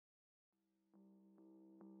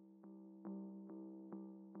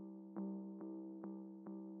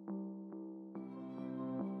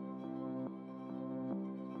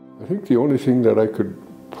I think the only thing that I could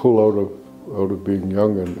pull out of being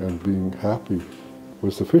young and being happy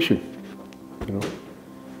was the fishing, you know.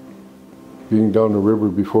 Being down the river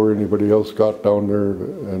before anybody else got down there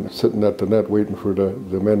and sitting at the net waiting for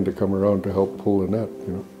the men to come around to help pull the net,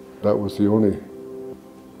 you know. That was the only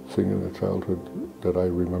thing in the childhood that I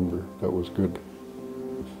remember that was good.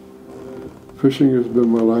 Fishing has been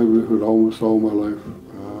my livelihood almost all my life.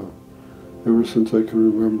 Ever since I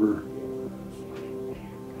can remember.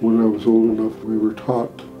 When I was old enough, we were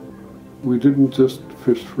taught we didn't just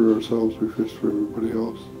fish for ourselves, we fished for everybody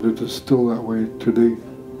else. It is still that way today.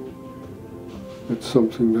 It's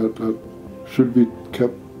something that should be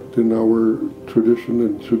kept in our tradition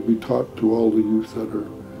and should be taught to all the youth that are,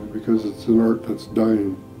 because it's an art that's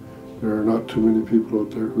dying. There are not too many people out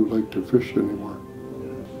there who like to fish anymore.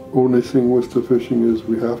 Only thing with the fishing is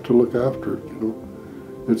we have to look after it, you know.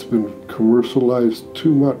 It's been commercialized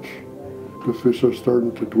too much. The fish are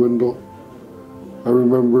starting to dwindle. I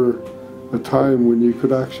remember a time when you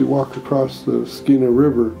could actually walk across the Skeena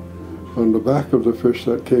River on the back of the fish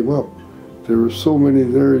that came up. There were so many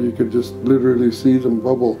there you could just literally see them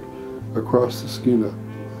bubble across the Skeena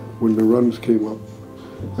when the runs came up.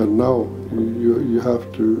 And now you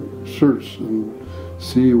have to search and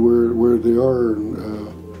see where they are, and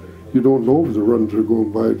you don't know if the runs are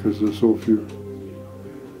going by because there's so few.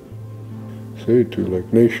 Say to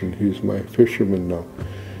like Nation, he's my fisherman now.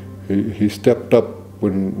 He stepped up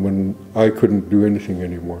when I couldn't do anything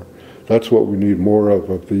anymore. That's what we need more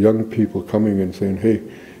of the young people coming and saying, hey,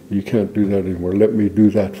 you can't do that anymore, let me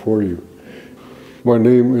do that for you. My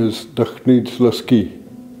name is Documentaries,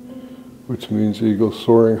 which means eagle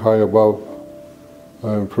soaring high above.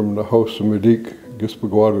 I'm from the House of Medik,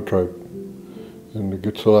 Gisbagwada tribe, in the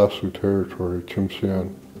Gitxalassu territory,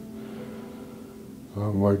 Chimsian.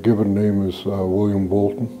 My given name is William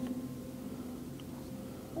Bolton.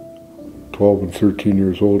 12 and 13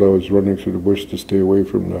 years old, I was running through the bush to stay away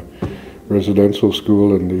from the residential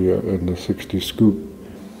school and the 60 scoop.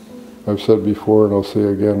 I've said before and I'll say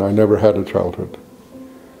again, I never had a childhood.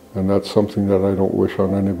 And that's something that I don't wish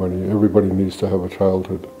on anybody. Everybody needs to have a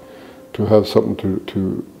childhood, to have something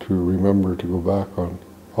to remember, to go back on.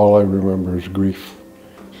 All I remember is grief,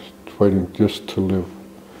 just fighting just to live.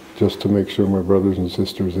 Just to make sure my brothers and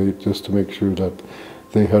sisters ate, just to make sure that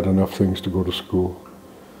they had enough things to go to school.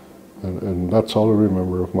 And that's all I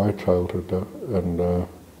remember of my childhood.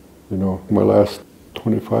 You know, my last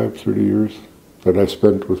 25, 30 years that I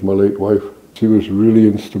spent with my late wife, she was really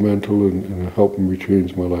instrumental in helping me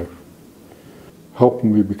change my life.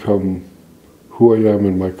 Helping me become who I am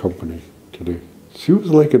in my company today. She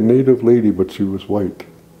was like a native lady, but she was white.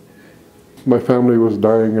 My family was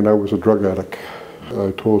dying and I was a drug addict.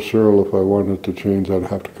 I told Cheryl if I wanted to change, I'd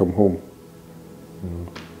have to come home. You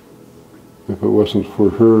know, if it wasn't for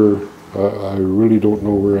her, I really don't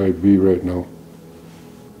know where I'd be right now.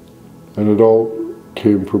 And it all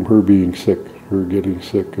came from her being sick, her getting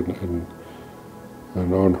sick and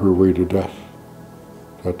on her way to death.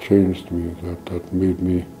 That changed me, that made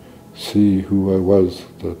me see who I was,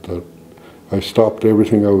 that I stopped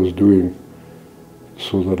everything I was doing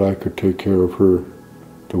so that I could take care of her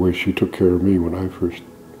the way she took care of me when I first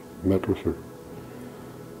met with her.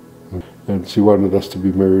 And she wanted us to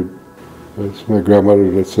be married. It's my grandmother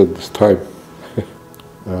that said this time.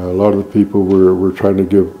 A lot of the people were trying to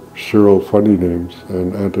give Cheryl funny names,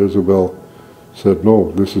 and Aunt Isabel said,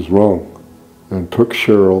 no, this is wrong, and took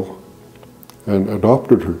Cheryl and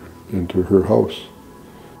adopted her into her house.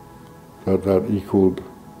 That equaled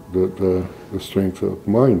the strength of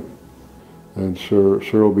mine. And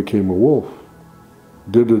Cheryl became a wolf.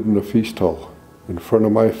 Did it in a feast hall in front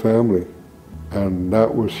of my family, and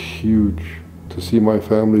that was huge to see my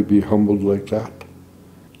family be humbled like that.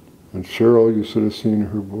 And Cheryl, you should have seen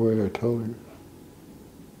her, boy, I tell you.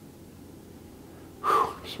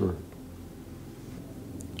 Whew, sorry.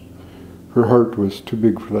 Her heart was too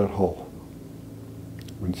big for that hall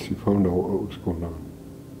when she found out what was going on.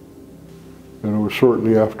 And it was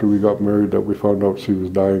shortly after we got married that we found out she was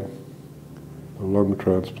dying. A lung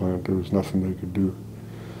transplant, there was nothing they could do.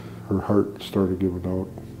 Her heart started giving out.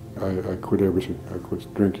 I quit everything. I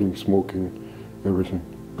quit drinking, smoking, everything.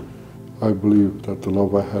 I believe that the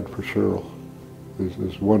love I had for Cheryl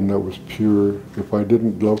is one that was pure. If I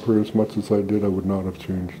didn't love her as much as I did, I would not have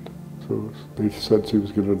changed. So they said she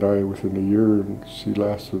was going to die within a year, and she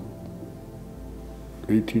lasted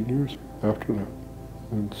 18 years after that.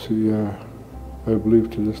 And she, I believe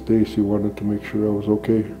to this day, she wanted to make sure I was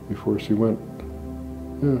okay before she went.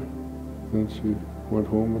 Yeah, and she went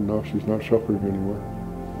home, and now she's not suffering anymore.